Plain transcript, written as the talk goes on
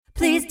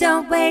Please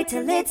don't wait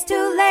till it's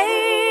too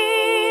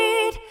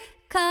late.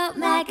 Call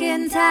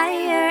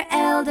McIntyre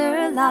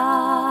Elder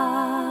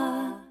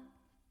Law.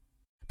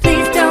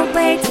 Please don't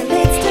wait till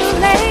it's too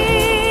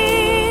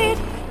late.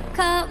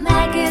 Call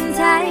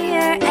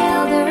McIntyre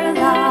Elder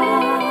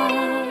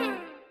Law.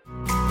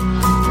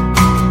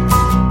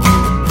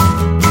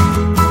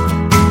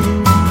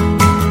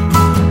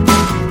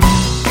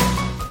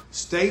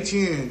 Stay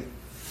tuned.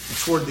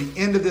 Toward the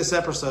end of this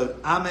episode,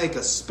 I make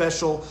a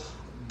special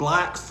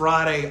Black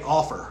Friday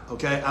offer,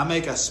 okay? I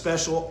make a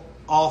special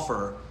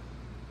offer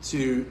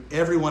to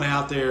everyone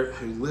out there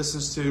who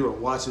listens to or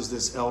watches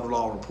this Elder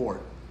Law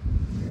Report.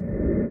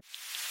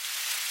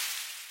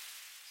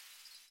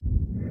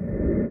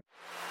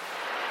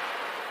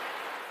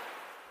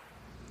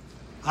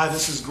 Hi,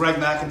 this is Greg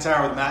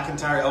McIntyre with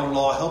McIntyre Elder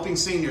Law, helping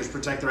seniors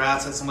protect their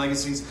assets and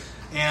legacies.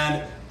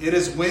 And it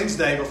is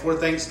Wednesday before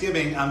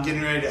Thanksgiving. I'm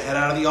getting ready to head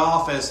out of the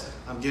office.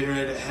 I'm getting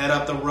ready to head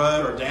up the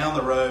road or down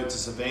the road to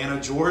Savannah,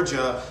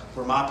 Georgia,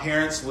 where my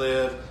parents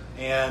live,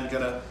 and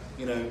gonna,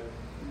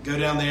 go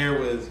down there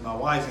with my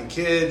wife and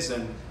kids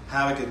and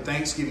have a good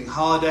Thanksgiving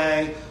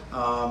holiday,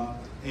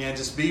 and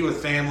just be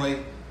with family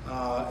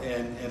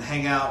and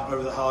hang out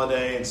over the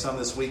holiday and some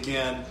this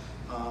weekend.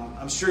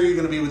 I'm sure you're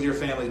going to be with your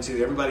family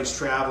too. Everybody's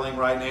traveling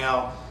right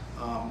now,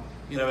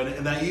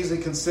 and that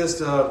usually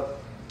consists of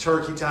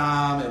turkey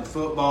time and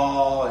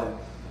football, and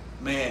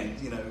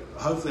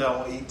hopefully I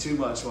won't eat too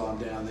much while I'm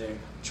down there.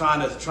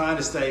 Trying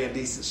to stay in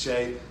decent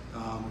shape,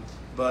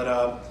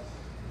 but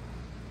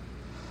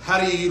how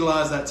do you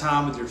utilize that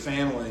time with your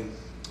family?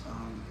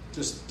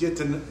 Just get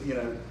to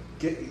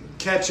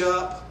catch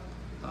up,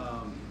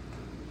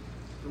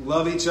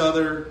 love each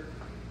other.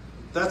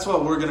 That's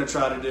what we're going to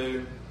try to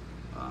do.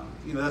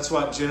 That's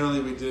what generally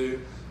we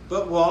do.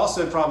 But we'll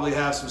also probably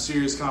have some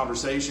serious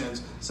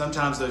conversations.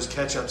 Sometimes those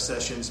catch-up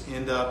sessions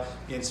end up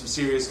in some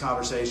serious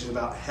conversation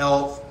about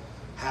health,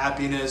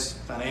 happiness,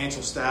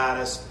 financial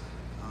status.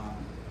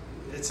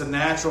 It's a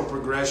natural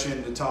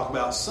progression to talk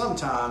about.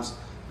 Sometimes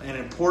an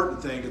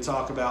important thing to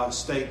talk about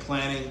estate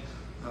planning,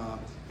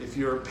 if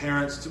you're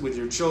parents with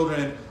your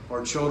children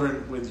or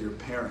children with your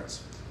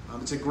parents.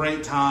 It's a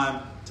great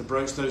time to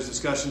broach those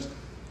discussions.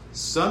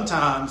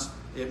 Sometimes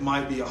it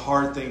might be a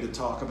hard thing to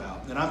talk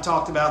about. And I've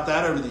talked about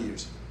that over the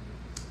years.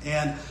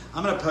 And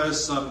I'm going to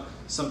post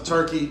some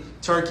Turkey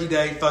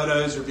Day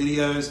photos or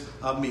videos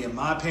of me and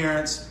my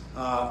parents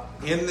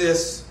in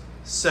this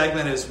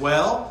segment as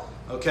well.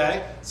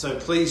 Okay? So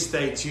please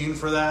stay tuned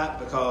for that,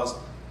 because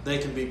they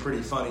can be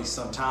pretty funny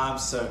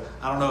sometimes. So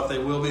I don't know if they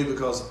will be,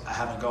 because I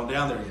haven't gone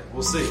down there yet.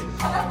 We'll see.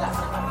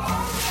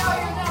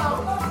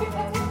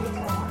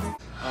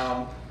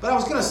 But I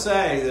was going to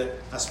say that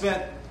I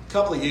spent a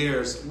couple of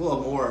years, a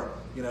little more,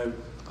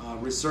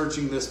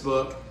 researching this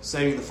book,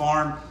 Saving the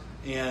Farm,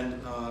 and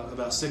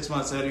about 6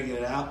 months editing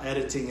it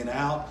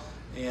out.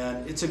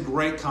 And it's a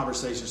great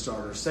conversation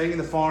starter. Saving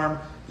the Farm,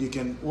 you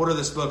can order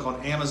this book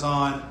on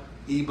Amazon,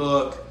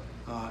 ebook,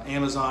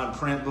 Amazon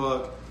print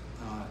book.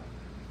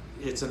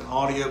 It's an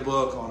audio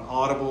book on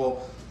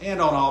Audible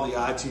and on all the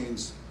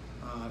iTunes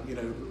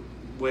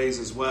ways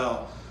as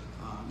well.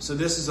 So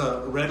this is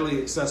a readily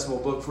accessible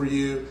book for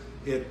you.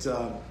 It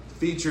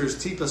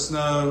features Teepa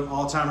Snow,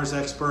 Alzheimer's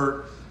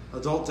expert,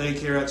 adult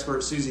daycare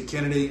expert Susie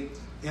Kennedy,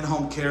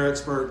 in-home care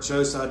expert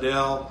Joe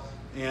Seidel,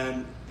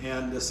 and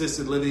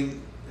assisted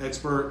living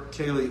expert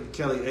Kelly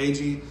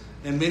Agee,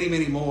 and many,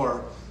 many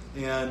more.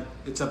 And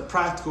it's a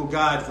practical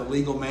guide to the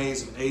legal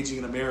maze of aging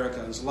in America.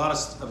 There's a lot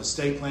of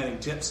estate planning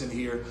tips in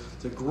here.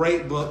 It's a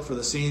great book for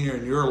the senior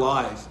in your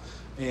life,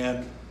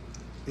 and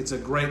it's a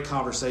great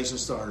conversation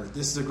starter.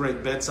 This is a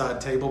great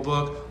bedside table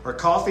book or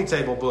coffee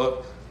table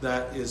book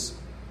that is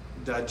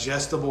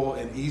digestible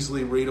and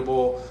easily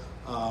readable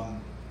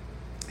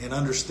and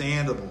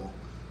understandable.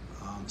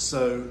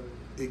 So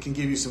it can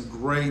give you some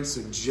great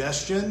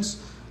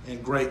suggestions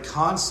and great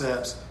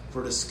concepts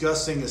for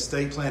discussing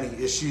estate planning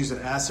issues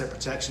and asset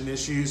protection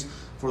issues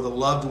for the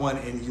loved one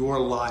in your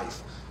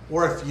life.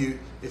 Or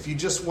if you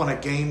just want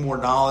to gain more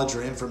knowledge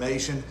or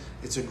information,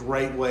 it's a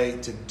great way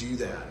to do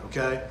that,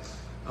 okay?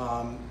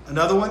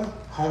 Another one,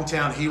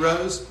 Hometown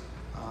Heroes.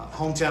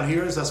 Hometown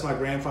Heroes, that's my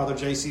grandfather,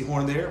 J.C.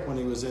 Horn there, when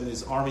he was in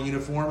his Army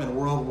uniform in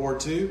World War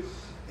II.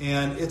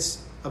 And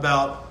it's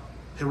about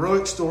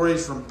heroic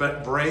stories from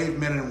brave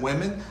men and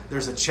women.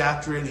 There's a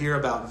chapter in here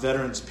about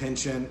veterans'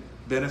 pension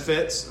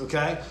benefits,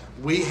 okay?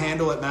 We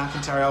handle at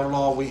McIntyre Elder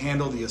Law, we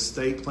handle the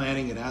estate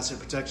planning and asset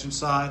protection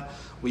side.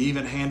 We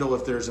even handle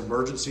if there's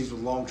emergencies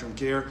with long-term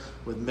care,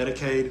 with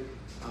Medicaid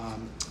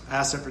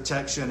asset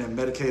protection and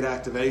Medicaid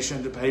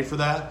activation to pay for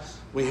that.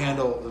 We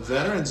handle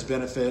veterans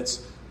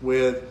benefits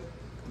with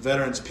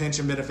veterans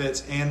pension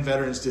benefits and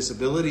veterans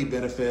disability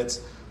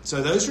benefits.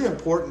 So those are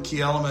important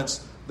key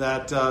elements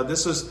that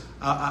this was,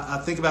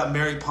 I think about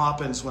Mary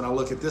Poppins when I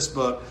look at this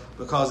book,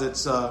 because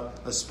it's a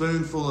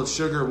spoonful of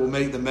sugar will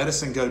make the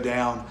medicine go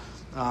down.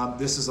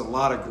 This is a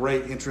lot of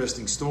great,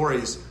 interesting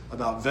stories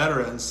about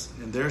veterans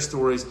and their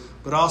stories,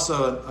 but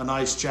also a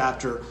nice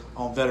chapter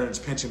on veterans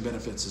pension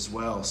benefits as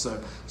well.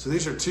 So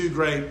these are two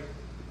great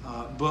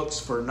books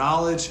for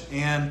knowledge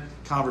and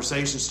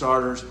conversation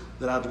starters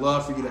that I'd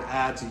love for you to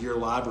add to your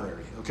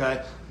library,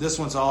 okay? This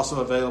one's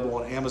also available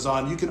on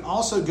Amazon. You can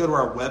also go to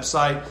our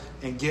website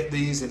and get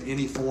these in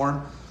any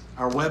form.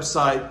 Our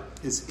website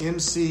is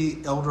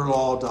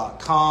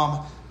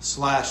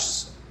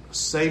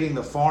mcelderlaw.com/saving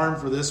the farm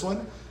for this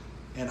one,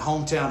 and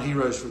Hometown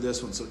Heroes for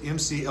this one. So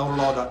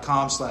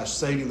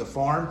mcelderlaw.com/saving the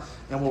farm,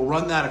 and we'll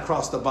run that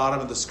across the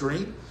bottom of the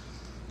screen,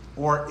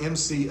 or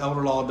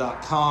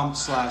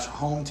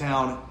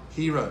mcelderlaw.com/hometown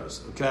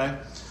heroes, okay?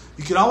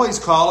 You can always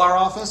call our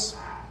office,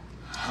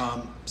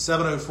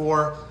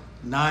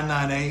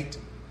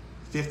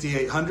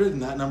 704-998-5800,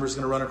 and that number is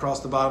going to run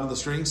across the bottom of the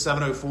screen,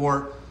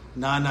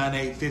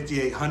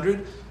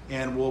 704-998-5800,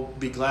 and we'll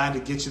be glad to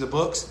get you the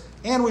books,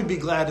 and we'd be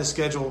glad to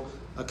schedule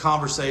a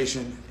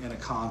conversation and a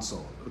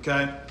consult,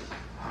 okay?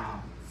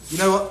 You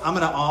know what I'm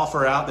going to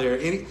offer out there?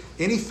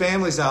 Any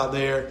families out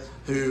there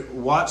who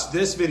watch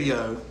this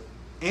video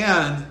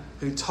and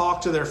who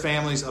talk to their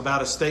families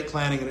about estate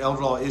planning and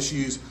elder law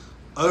issues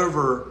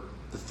over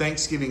the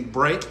Thanksgiving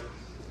break,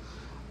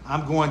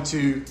 I'm going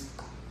to,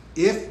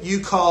 if you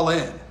call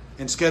in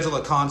and schedule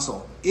a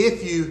consult,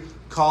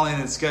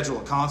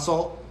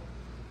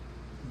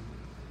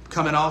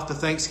 coming off the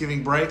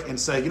Thanksgiving break and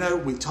say,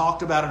 we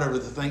talked about it over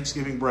the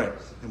Thanksgiving break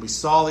and we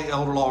saw the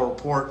elder law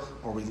report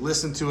or we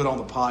listened to it on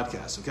the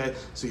podcast, okay?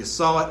 So you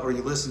saw it or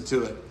you listened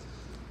to it.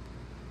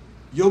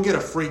 You'll get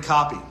a free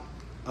copy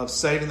of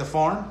Saving the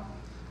Farm,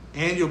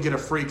 and you'll get a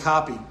free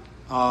copy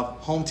of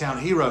Hometown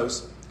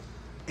Heroes,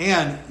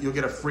 and you'll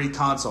get a free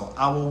consult.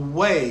 I will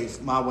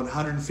waive my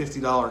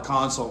 $150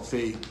 consult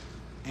fee,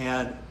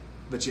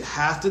 but you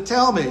have to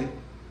tell me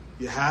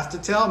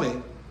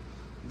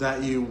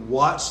that you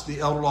watched the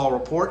elder law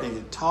report and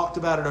you talked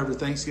about it over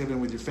Thanksgiving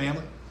with your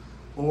family,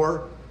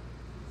 or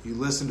you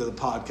listened to the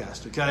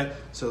podcast, okay?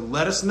 So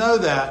let us know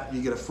that.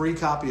 You get a free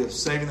copy of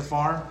Saving the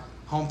Farm,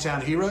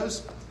 Hometown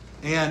Heroes,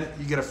 and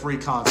you get a free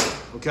consult,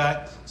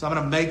 okay? So I'm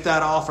going to make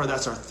that offer.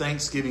 That's our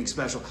Thanksgiving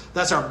special.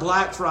 That's our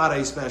Black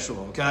Friday special,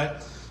 okay?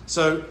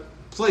 So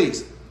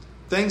please,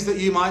 things that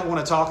you might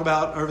want to talk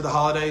about over the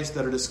holidays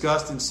that are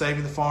discussed in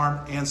Saving the Farm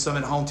and some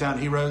in Hometown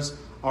Heroes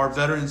are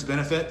veterans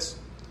benefits.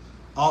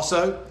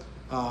 Also,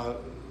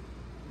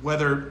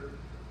 whether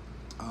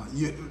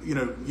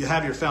you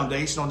have your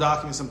foundational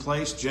documents in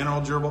place,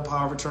 general durable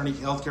power of attorney,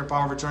 healthcare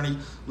power of attorney,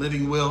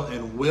 living will,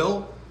 and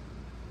will.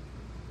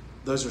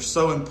 Those are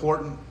so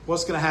important.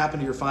 What's going to happen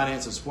to your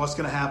finances? What's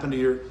going to happen to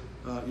your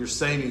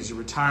savings, your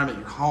retirement,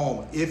 your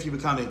home, if you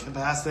become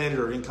incapacitated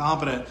or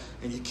incompetent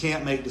and you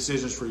can't make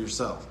decisions for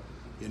yourself?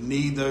 You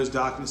need those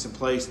documents in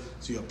place,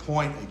 so you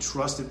appoint a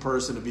trusted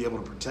person to be able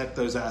to protect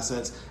those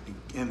assets,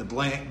 and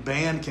the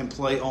band can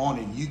play on,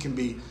 and you can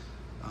be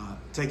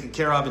taken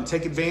care of and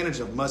take advantage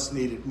of much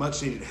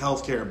needed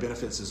health care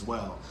benefits as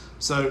well.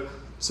 So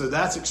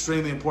that's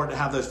extremely important to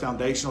have those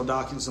foundational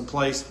documents in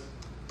place.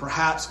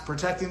 Perhaps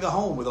protecting the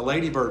home with a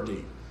ladybird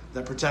deed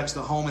that protects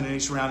the home and any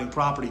surrounding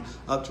property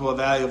up to a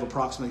value of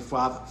approximately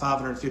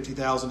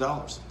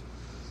 $550,000.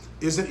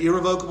 Is an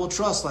irrevocable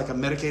trust like a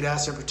Medicaid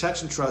Asset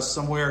Protection Trust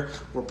somewhere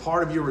where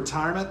part of your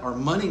retirement or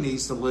money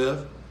needs to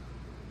live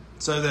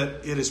so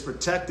that it is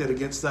protected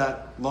against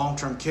that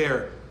long-term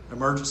care,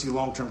 emergency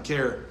long-term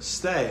care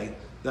stay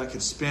that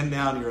could spin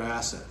down your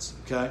assets,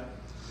 okay?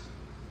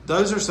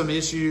 Those are some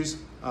issues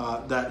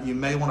that you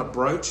may want to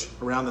broach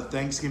around the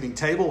Thanksgiving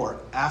table or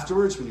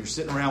afterwards when you're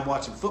sitting around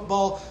watching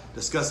football.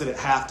 Discuss it at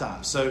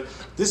halftime. So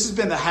this has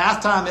been the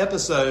halftime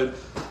episode,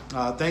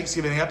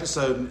 Thanksgiving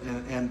episode,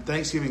 and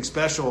Thanksgiving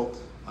special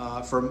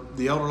from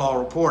the Elder Law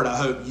Report. I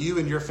hope you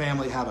and your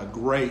family have a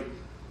great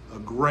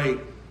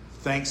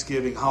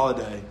Thanksgiving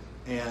holiday,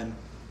 and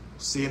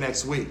see you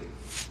next week.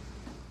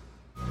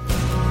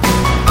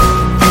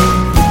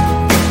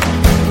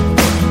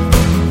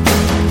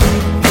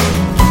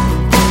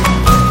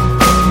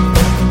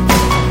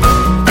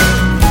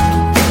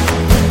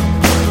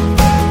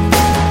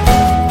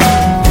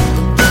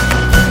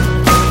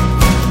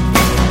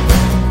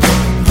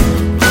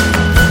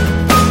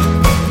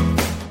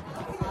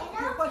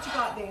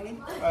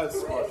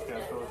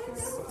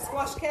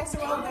 Squash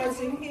casserole goes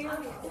in here.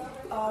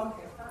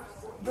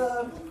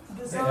 The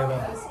dessert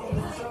is in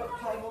the dessert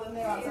table in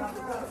there. I'm going to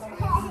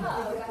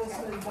put this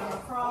moved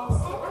across.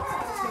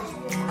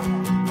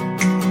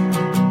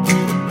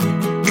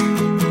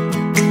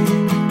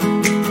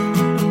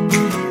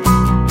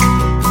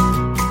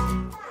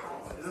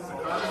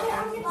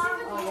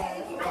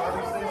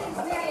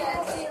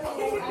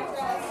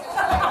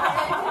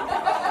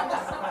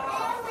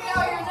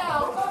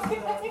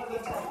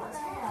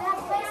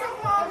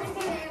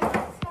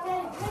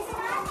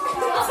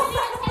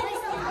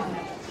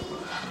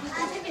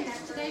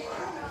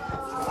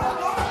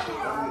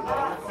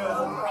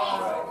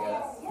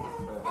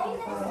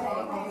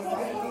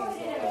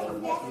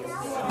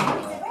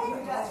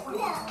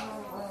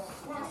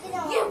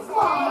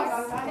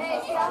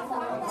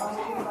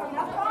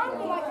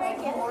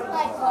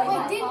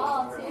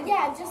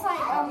 Yeah, just like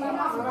my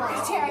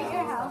mom's chair at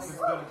your house.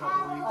 Oh,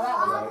 that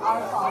was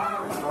our fault.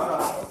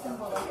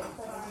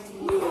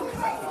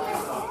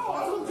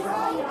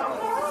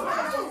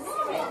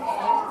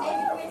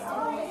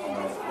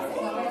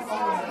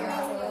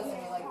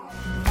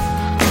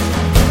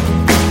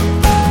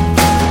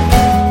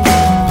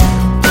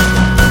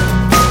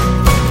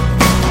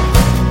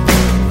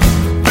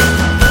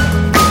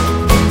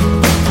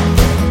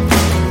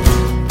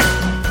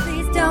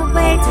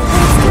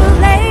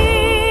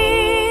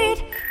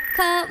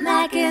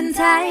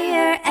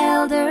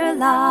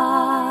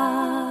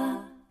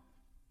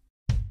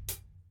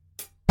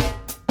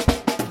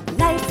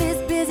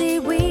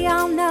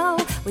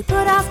 We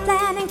put off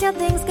planning till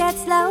things get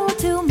slow.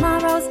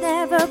 Tomorrow's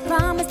never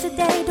promised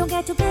today. Don't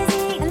get too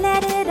busy and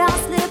let it all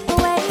slip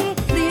away.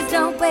 Please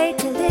don't wait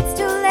till it's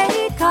too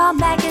late. Call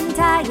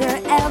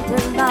McIntyre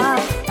Elder Law.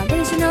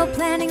 Foundational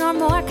planning or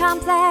more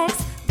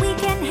complex. We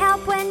can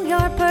help when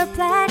you're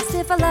perplexed.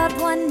 If a loved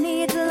one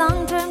needs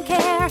long-term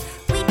care,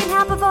 we can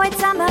help avoid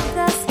some of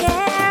the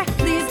scare.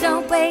 Please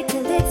don't wait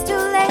till it's too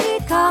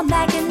late. Call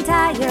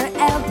McIntyre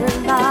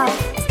Elder Law.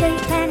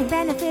 Estate planning,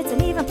 benefits,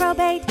 and even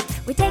probate.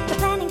 We take the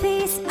planning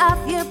piece off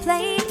your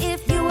plate.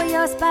 If you or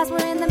your spouse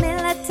were in the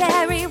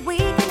military, we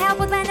can help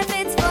with